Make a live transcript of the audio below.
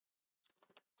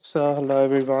So, hello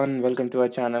everyone, welcome to our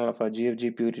channel of our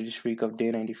GFG POTD streak of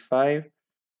day 95,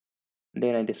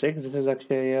 day 96. This is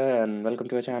Akshay here, and welcome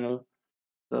to our channel.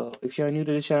 So, if you're new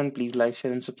to the channel, please like,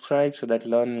 share, and subscribe so that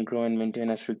learn and grow and maintain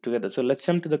our streak together. So, let's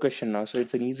jump to the question now. So,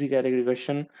 it's an easy category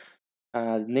question.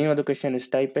 The name of the question is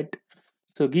Type It.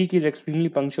 So, Geek is extremely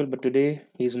punctual, but today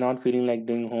he's not feeling like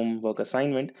doing homework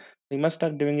assignment. He must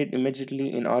start doing it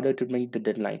immediately in order to meet the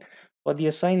deadline. For the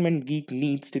assignment, Geek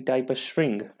needs to type a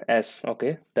string S.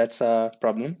 Okay, that's a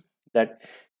problem. That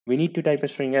we need to type a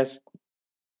string S.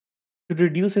 To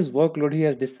reduce his workload, he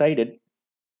has decided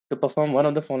to perform one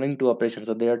of the following two operations.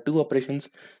 So, there are two operations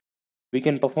we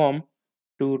can perform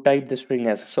to type the string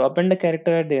S. So, append a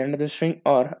character at the end of the string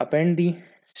or append the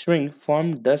string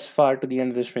formed thus far to the end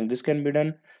of the string. This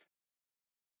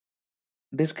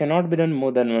cannot be done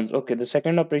more than once. Okay, the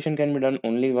second operation can be done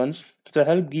only once. So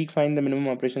help Geek find the minimum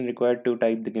operation required to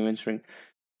type the given string.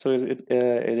 So is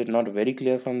it not very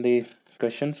clear from the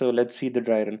question? So let's see the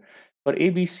dry run. For A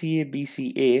B C A B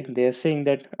C A, they are saying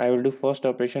that I will do first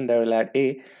operation. That will add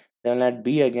A, then I'll add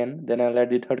B again, then I'll add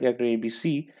the third character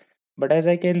ABC. But as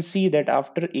I can see that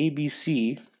after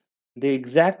ABC, the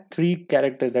exact three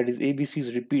characters, that is ABC,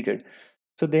 is repeated.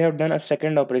 So they have done a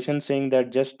second operation saying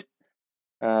that just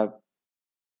uh,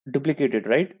 duplicate it,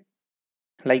 right?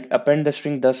 Like append the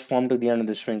string thus formed to the end of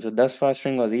the string. So thus far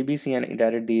string was ABC and it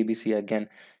added the ABC again.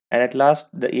 And at last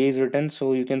the A is written.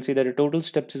 So you can see that the total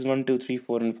steps is 1, 2, 3,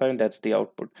 4, and 5. And that's the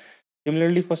output.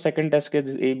 Similarly for second test case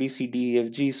is A, B, C, D, E,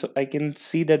 F, G. So I can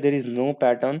see that there is no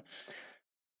pattern.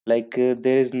 Like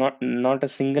there is not a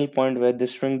single point where the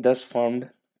string thus formed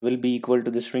will be equal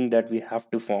to the string that we have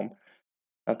to form.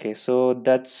 Okay, so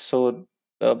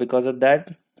because of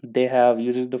that, they have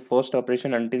uses the first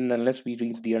operation until and unless we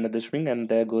reach the end of the string, and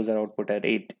there goes our output at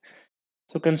 8.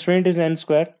 So constraint is n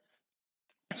square.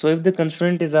 So if the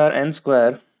constraint is our n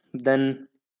square, then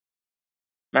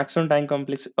maximum time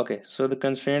complex. Okay, so the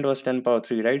constraint was 10 power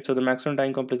 3, right? So the maximum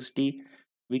time complexity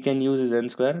we can use is n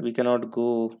square. We cannot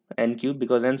go n cube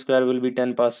because n square will be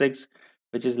 10 power 6,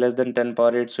 which is less than 10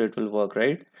 power 8, so it will work,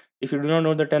 right? If you do not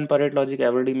know the 10 power 8 logic, I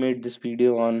already made this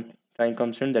video on time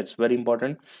constraint. That's very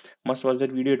important. Must watch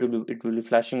that video. It will be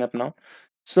flashing up now.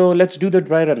 So let's do the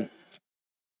dry run.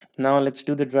 Now let's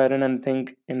do the dry run and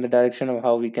think in the direction of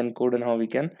how we can code and how we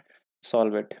can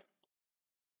solve it.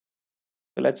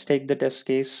 So let's take the test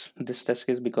case, this test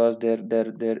case, because there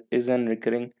is an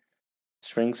recurring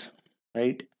strings,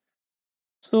 right?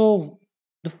 So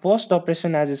the first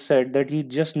operation, as I said, that you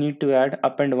just need to add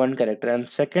append one character, and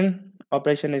second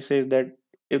operation it says that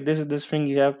if this is the string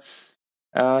you have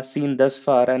seen thus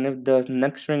far, and if the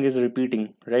next string is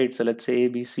repeating, right? So let's say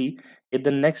ABC, if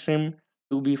the next string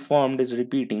to be formed is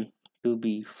repeating,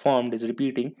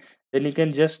 then you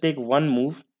can just take one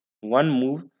move,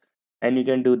 and you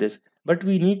can do this. But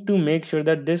we need to make sure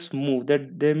that this move,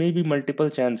 that there may be multiple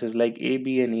chances like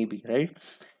AB and AB, right?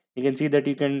 You can see that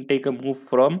you can take a move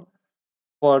from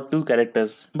for two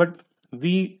characters, but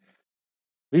we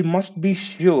must be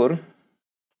sure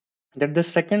that the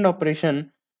second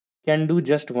operation can do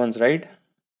just once, right?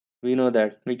 We know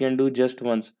that we can do just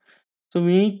once. So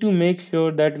we need to make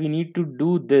sure that we need to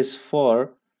do this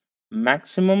for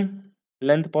maximum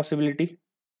length possibility,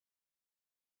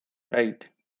 right?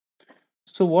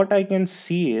 So what I can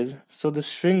see is, so the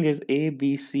string is A,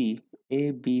 B, C,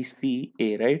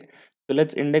 A, right? So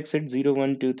let's index it 0,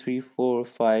 1, 2, 3, 4,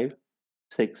 5,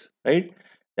 6, right?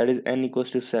 That is n equals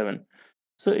to 7.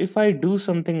 So if I do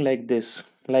something like this,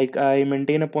 like I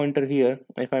maintain a pointer here,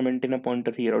 if I maintain a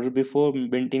pointer here, or before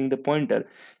maintaining the pointer,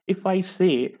 if I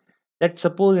say that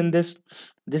suppose in this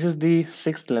is the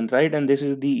sixth length, right? And this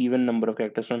is the even number of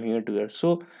characters from here to here.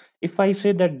 So if I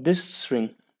say that this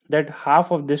string, that half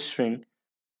of this string,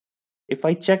 if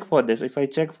I check for this,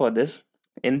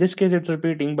 in this case it's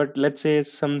repeating, but let's say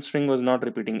some string was not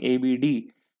repeating, A, B,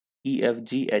 D, E, F,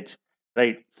 G, H,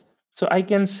 right? So I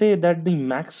can say that the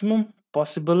maximum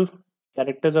possible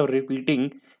characters of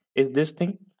repeating is this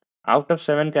thing. Out of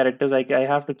 7 characters, I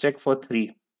have to check for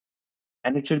 3,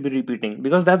 and it should be repeating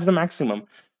because that's the maximum.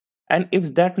 And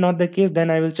if that not the case, then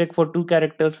I will check for 2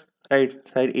 characters, right?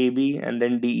 Side A, B, and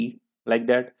then D, E, like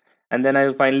that. And then I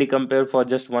will finally compare for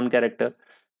just one character,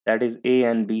 that is A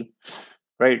and B,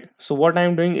 right? So what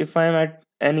I'm doing, if I'm at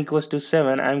n equals to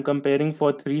 7, I'm comparing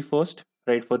for 3 first,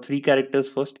 right? For 3 characters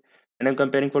first, and I'm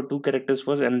comparing for 2 characters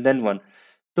first, and then one.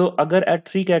 So agar at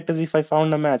 3 characters, if I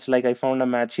found a match, like I found a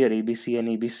match here, ABC and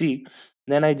ABC,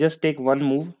 then I just take one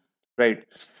move, right?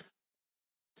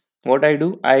 What I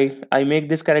do, I make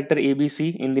this character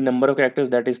ABC in the number of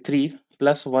characters, that is 3,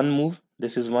 plus one move,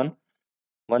 this is one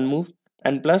move,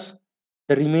 and plus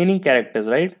the remaining characters,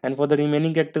 right? And for the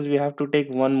remaining characters, we have to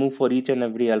take one move for each and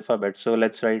every alphabet. So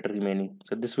let's write remaining.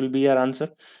 So this will be our answer.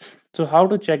 So how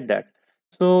to check that?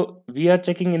 So we are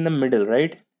checking in the middle,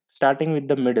 right? Starting with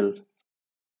the middle,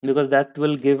 because that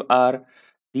will give our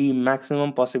the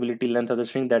maximum possibility length of the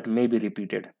string that may be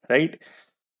repeated, right?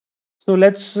 So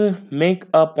let's make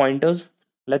a pointers.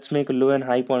 Let's make a low and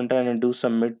high pointer and do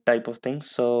some mid type of thing.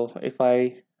 So if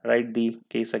I write the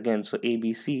case again, so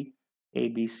ABC,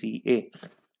 ABCA,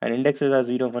 and indexes are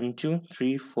 0, 1, 2,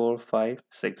 3, 4, 5,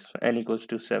 6, n equals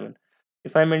to 7.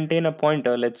 If I maintain a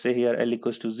pointer, let's say here L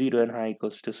equals to 0 and high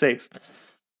equals to 6,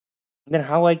 then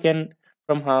how I can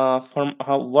from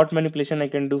how what manipulation I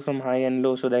can do from high and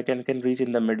low so that I can reach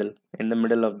in the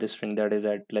middle of this string, that is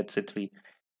at let's say 3,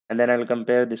 and then I'll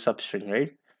compare the substring,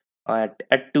 right?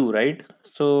 At 2, right?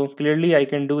 So clearly I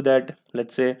can do that.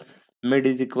 Let's say mid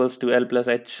is equals to L plus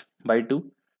H by 2,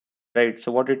 right?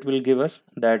 So what it will give us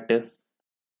that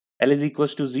L is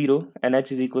equals to 0 and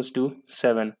H is equals to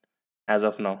 7 as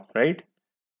of now, right?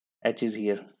 H is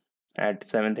here at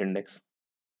 7th index.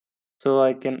 So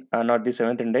I can not the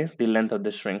 7th index, the length of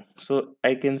the string. So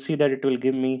I can see that it will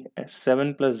give me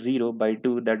 7 plus 0 by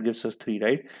 2, that gives us 3,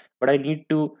 right? But I need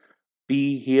to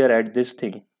be here at this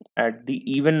thing, at the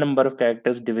even number of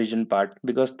characters division part,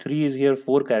 because 3 is here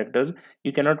 4 characters.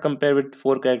 You cannot compare with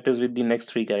 4 characters with the next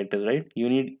 3 characters, right? You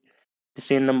need the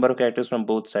same number of characters from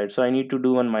both sides. So I need to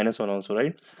do 1 minus 1 also,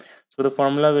 right? So the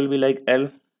formula will be like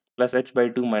L plus H by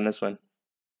 2 minus 1,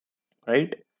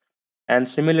 right? And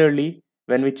similarly,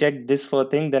 when we check this for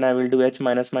thing, then I will do H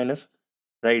minus minus,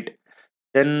 right?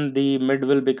 Then the mid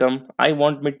will become, I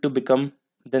want mid to become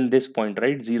then this point,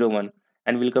 right? 0 1,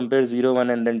 and we'll compare 0 1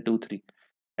 and then 2 3,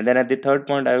 and then at the third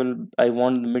point I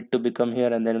want mid to become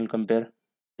here, and then we'll compare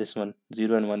this one,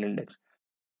 0 and 1 index.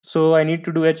 So I need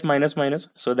to do H minus minus,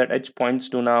 so that H points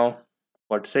to now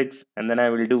what, 6, and then I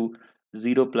will do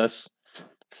 0 plus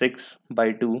 6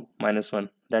 by 2 minus 1,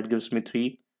 that gives me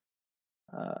 3.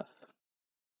 uh,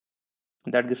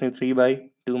 that gives me 3 by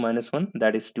 2 minus 1,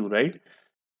 that is 2, right?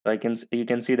 So you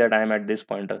can see that I am at this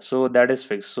pointer, so that is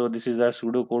fixed. So this is our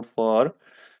pseudo code for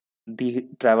the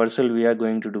traversal we are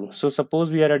going to do. So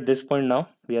suppose we are at this point now,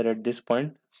 we are at this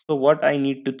point. So what I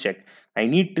need to check, I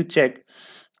need to check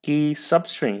key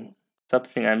substring,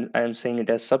 I'm saying it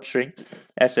as substring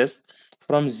ss,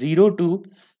 from 0 to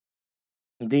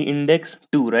the index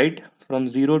 2, right? From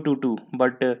 0 to 2.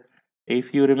 But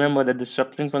if you remember that the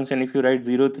substring function, if you write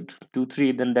 0 to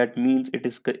 3, then that means it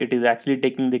is actually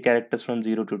taking the characters from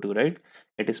 0 to 2, right?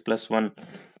 It is plus 1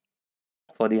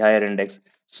 for the higher index.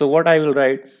 So what I will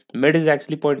write, mid is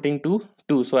actually pointing to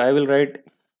 2, so I will write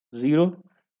 0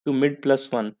 to mid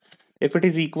plus 1. If it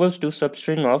is equals to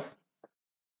substring of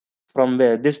from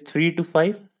where this 3 to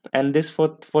 5, and this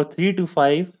for 3 to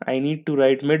 5 I need to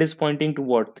write mid is pointing to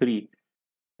what, 3,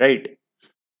 right?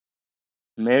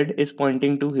 Mid is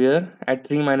pointing to here at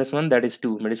 3 minus 1, that is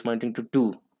 2. Mid is pointing to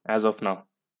 2 as of now.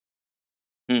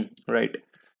 Right.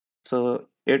 So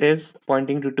it is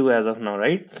pointing to 2 as of now,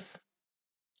 right?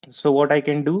 So what I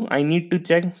can do, I need to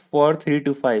check for 3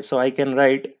 to 5. So I can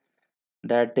write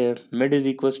that mid is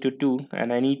equals to 2,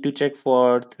 and I need to check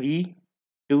for 3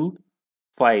 to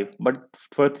 5. But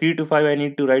for 3 to 5 I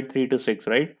need to write 3 to 6,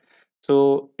 right?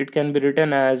 So it can be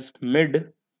written as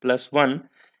mid plus 1.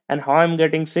 And how I'm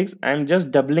getting 6, I'm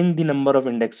just doubling the number of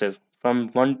indexes from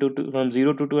 1 to 2, from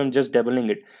 0 to 2, I'm just doubling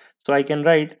it. So I can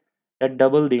write that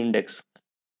double the index,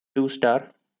 2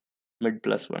 star mid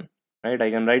plus 1, right?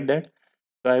 I can write that.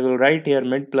 So I will write here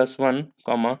mid plus 1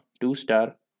 comma 2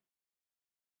 star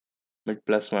mid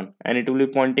plus 1, and it will be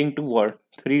pointing to what,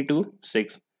 3 to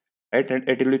 6, right? And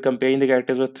it will be comparing the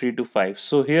characters of 3 to 5.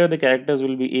 So here the characters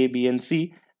will be A, B, and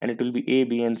C, and it will be A,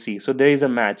 B, and C. So there is a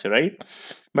match, right?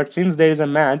 But since there is a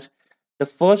match, the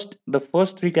first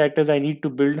three characters I need to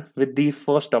build with the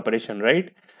first operation, right?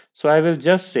 So I will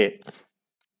just say,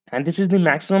 and this is the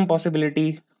maximum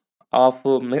possibility of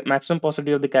maximum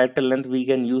possibility of the character length we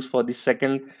can use for the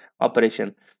second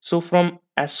operation. So from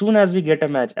as soon as we get a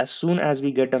match,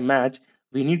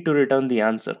 we need to return the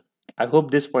answer. I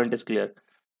hope this point is clear.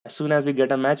 As soon as we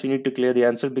get a match, we need to clear the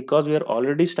answer, because we are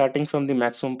already starting from the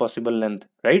maximum possible length,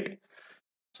 right?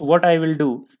 So what I will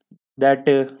do, that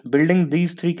building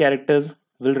these three characters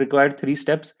will require 3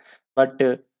 steps, but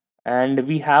and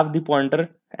we have the pointer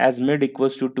as mid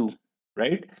equals to 2,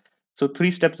 right? So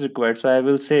 3 steps required. So I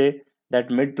will say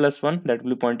that mid plus 1, that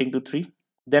will be pointing to 3.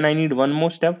 Then I need one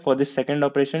more step for this second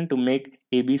operation to make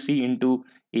ABC into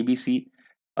ABC.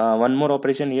 One more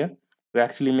operation here to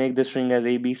actually make the string as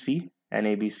ABC and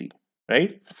ABC,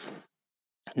 right?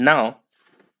 Now,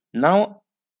 now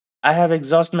I have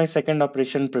exhaust my second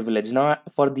operation privilege. Now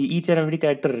for the each and every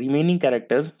character remaining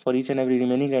characters, for each and every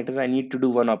remaining characters, I need to do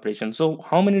one operation. So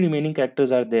how many remaining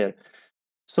characters are there?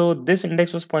 So this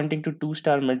index was pointing to 2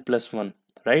 star mid plus 1,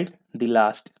 right? The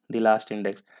last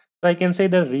index. So I can say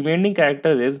the remaining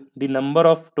character is the number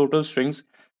of total strings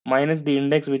minus the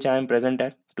index which I am present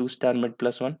at, 2 star mid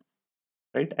plus 1,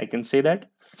 right? I can say that.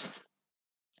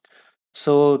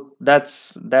 So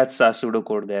that's our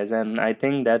pseudocode, guys, and I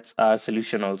think that's our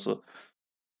solution also.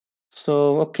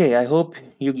 So okay, I hope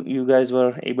you guys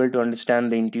were able to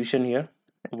understand the intuition here,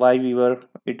 why we were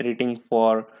iterating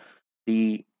for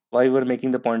the why we were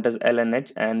making the pointers L and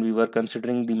H, and we were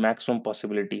considering the maximum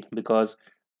possibility because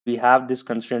we have this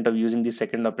constraint of using the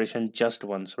second operation just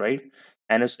once, right?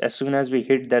 And as soon as we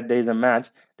hit that there is a match,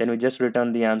 then we just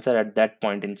return the answer at that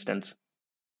point instance,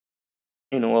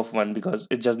 of one, because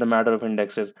it's just a matter of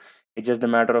indexes. It's just a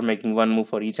matter of making one move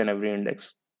for each and every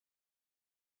index.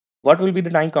 What will be the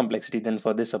time complexity then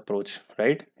for this approach,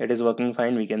 right? It is working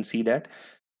fine, we can see that.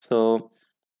 So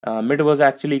mid was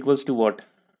actually equals to what?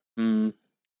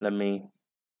 Let me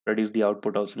reduce the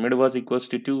output also. Mid was equals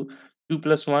to 2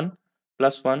 plus 1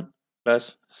 plus 1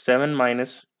 plus 7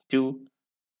 minus 2.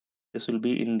 This will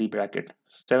be in the bracket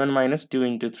 7 minus 2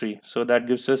 into 3, so that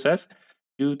gives us as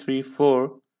 2 3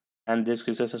 4, and this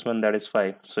gives us as 1, that is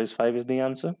 5. So is 5 is the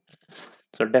answer?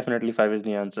 So definitely 5 is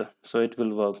the answer, so it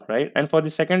will work, right? And for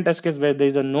the second test case where there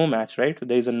is a no match, right,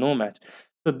 there is a no match,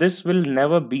 so this will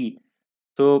never be,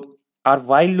 so our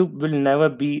while loop will never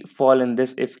be fall in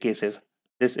this if cases,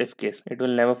 this if case, it will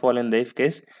never fall in the if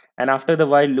case. And after the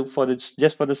while loop, for the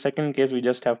just for the second case, we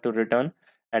just have to return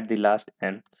at the last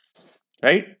n,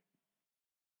 right?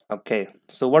 Okay,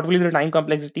 so what will be the time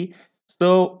complexity?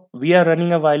 So we are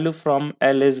running a while loop from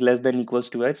L is less than equals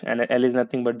to H, and L is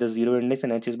nothing but the zero index,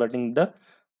 and H is but the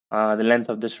length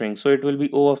of the string. So it will be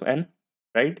O of n,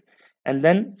 right? And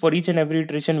then for each and every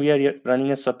iteration, we are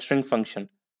running a substring function,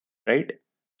 right?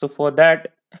 So for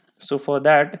that,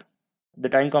 the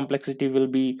time complexity will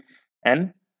be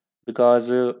n,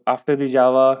 because after the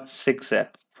Java 6,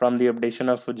 from the updation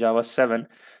of Java 7,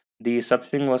 the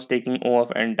substring was taking O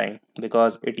of n time,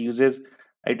 because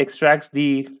it extracts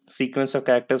the sequence of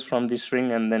characters from the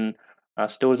string and then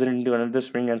stores it into another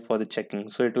string and for the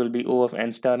checking. So it will be O of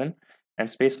n star n,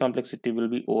 and space complexity will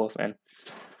be O of n.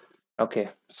 Okay,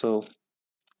 so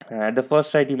at the first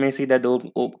sight you may see that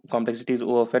O complexity is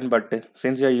O of n, but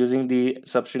since you are using the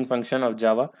substring function of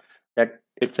Java, that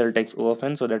itself takes O of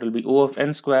n, so that will be O of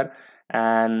n square.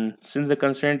 And since the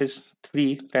constraint is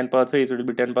 3, 10 power 3, so it will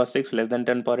be 10 power 6 less than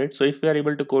 10 power 8. So if we are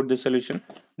able to code this solution,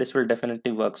 this will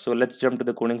definitely work. So let's jump to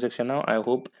the coding section now. I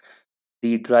hope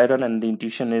the dry run and the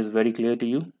intuition is very clear to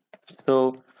you.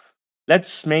 So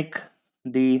let's make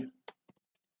the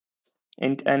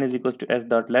int n is equal to s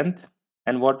dot length.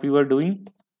 And what we were doing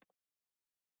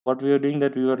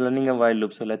that we were running a while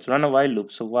loop. So let's run a while loop.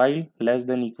 So while less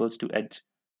than equals to h,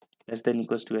 less than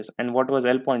equals to s, and what was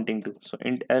L pointing to? So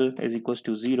int L is equals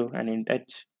to 0 and int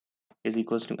h is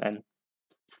equals to n,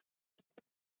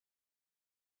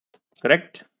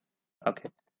 correct? Okay,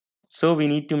 so we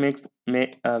need to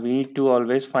we need to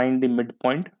always find the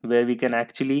midpoint where we can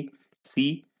actually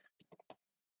see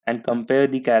and compare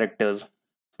the characters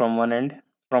from one end,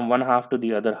 from one half to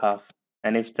the other half.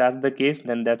 And if that's the case,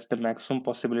 then that's the maximum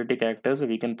possibility characters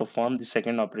we can perform the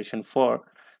second operation for,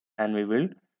 and we will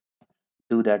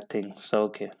do that thing. So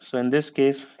okay, so in this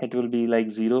case it will be like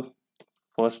 0.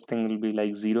 First thing will be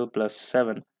like 0 plus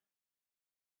 7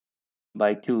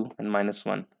 by 2 and minus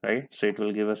 1, right? So it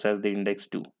will give us as the index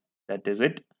 2. That is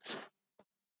it.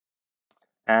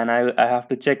 And I have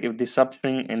to check if the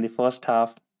substring in the first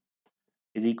half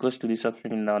is equals to the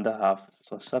substring in the other half.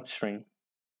 So substring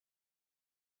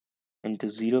into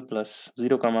 0 plus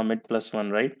 0 comma mid plus 1,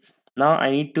 right? Now I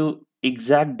need to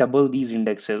exact double these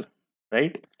indexes,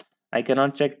 right? I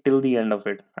cannot check till the end of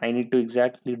it. I need to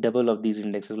exactly double of these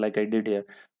indexes like I did here.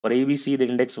 For ABC, the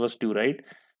index was 2, right?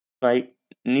 So I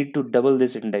need to double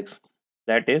this index.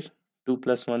 That is 2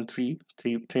 plus 1, 3,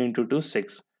 3 into 2,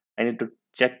 6. I need to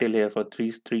check till here for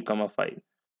 3 comma 5.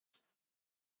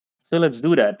 So let's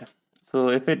do that. So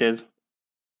if it is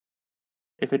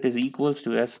equals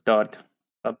to s dot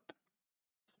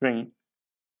substring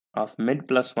of mid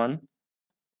plus 1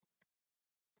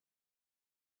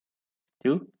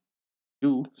 to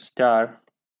 2 star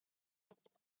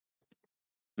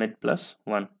mid plus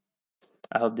 1.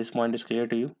 I hope this point is clear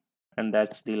to you, and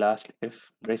that's the last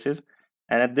if braces.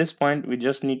 And at this point we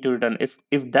just need to return. If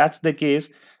that's the case,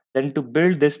 then to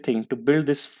build this thing, to build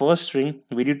this first string,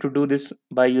 we need to do this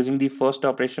by using the first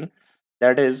operation.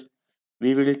 That is,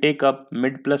 we will take up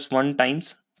mid plus 1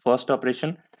 times first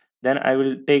operation, Then I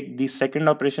will take the second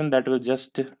operation that will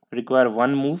just require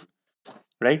one move,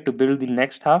 right, to build the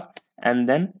next half. And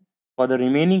then for the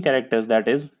remaining characters, that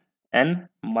is n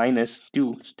minus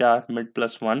 2 star mid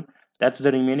plus 1, that's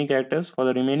the remaining characters. For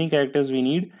the remaining characters, we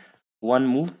need one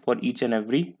move for each and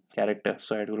every character.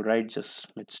 So I will write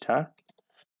just mid star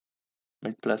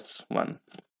mid plus 1,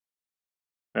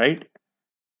 right?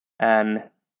 And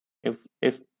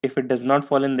if it does not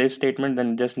fall in this statement,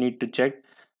 then just need to check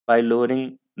by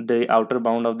lowering the outer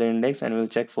bound of the index, and we'll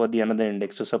check for the another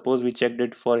index. So suppose we checked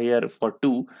it for here for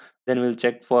 2, then we'll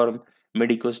check for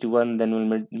mid equals to 1, then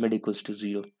we'll mid equals to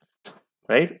 0,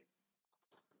 right?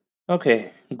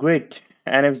 Okay, great.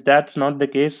 And if that's not the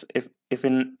case, if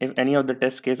any of the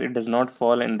test case it does not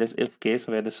fall in this if case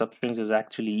where the substrings is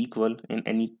actually equal in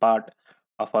any part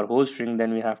of our whole string,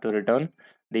 then we have to return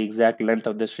the exact length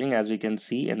of the string, as we can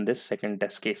see in this second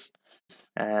test case.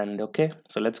 And okay,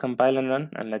 so let's compile and run,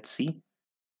 and let's see,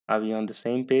 are we on the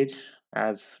same page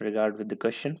as regard with the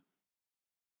question.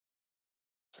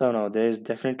 So no, there is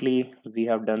definitely, we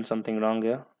have done something wrong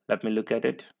here. Let me look at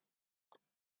it.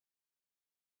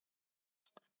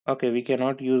 Okay, we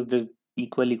cannot use the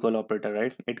equal operator,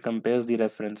 right? It compares the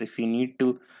reference. If we need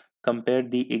to compare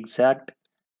the exact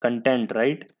content,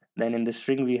 right, then in the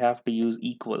string we have to use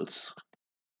equals.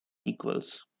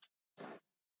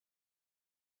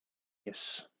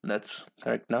 Yes, that's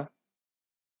correct. Now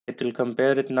it will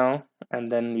compare it now,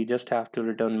 and then we just have to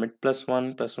return mid plus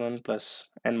 1 plus 1 plus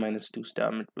n minus 2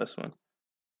 star mid plus 1.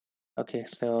 Okay,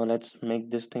 so let's make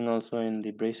this thing also in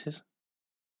the braces.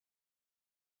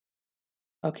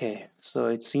 Okay, so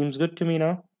it seems good to me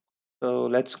now. So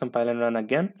let's compile and run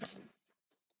again.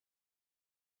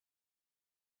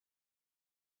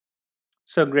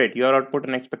 So great, your output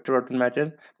and expected output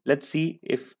matches. Let's see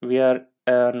if we are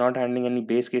not handling any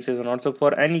base cases or not. So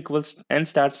for n equals, n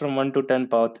starts from 1 to 10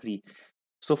 power 3.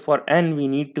 So for n, we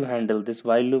need to handle this.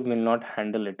 While loop will not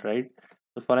handle it, right?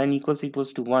 So for n equals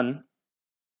to 1,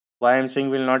 why I'm saying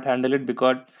will not handle it,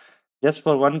 because just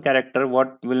for one character,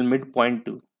 what will mid point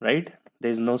to, right?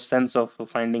 There's no sense of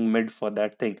finding mid for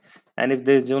that thing. And if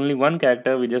there's only one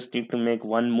character, we just need to make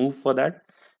one move for that,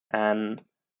 and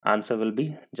answer will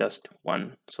be just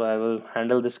 1. So I will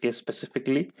handle this case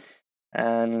specifically,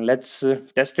 and let's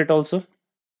test it also.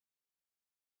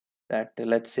 That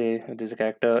let's say there's a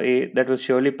character A that will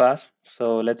surely pass.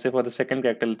 So let's say for the second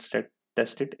character, let's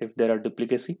test it if there are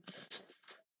duplicacy.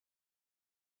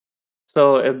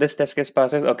 So if this test case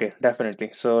passes, okay,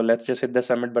 definitely. So let's just hit the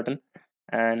submit button.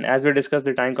 And as we discussed,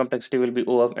 the time complexity will be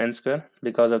O of n square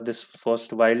because of this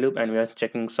first while loop, and we are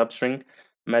checking substring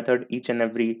method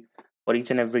for each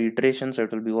and every iteration. So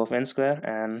it will be O of n square.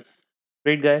 And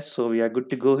great, guys. So we are good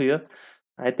to go here.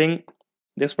 I think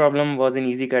this problem was in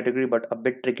easy category, but a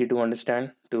bit tricky to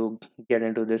understand to get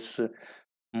into this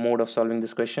mode of solving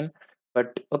this question.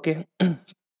 But okay,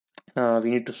 we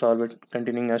need to solve it,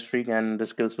 continuing our streak, and the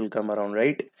skills will come around,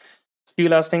 right? Few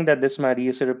last thing, that this is my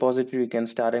RESA repository. You can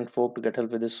start and fork to get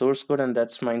help with the source code, and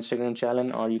that's my Instagram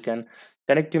channel, or you can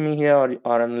connect to me here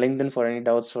or on LinkedIn for any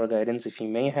doubts or guidance if you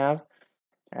may have.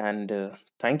 And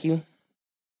thank you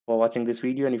for watching this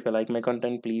video, and if you like my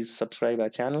content, please subscribe our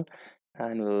channel,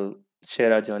 and we'll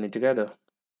share our journey together.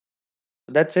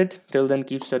 That's it. Till then,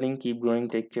 keep studying, keep growing,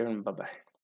 take care, and bye bye.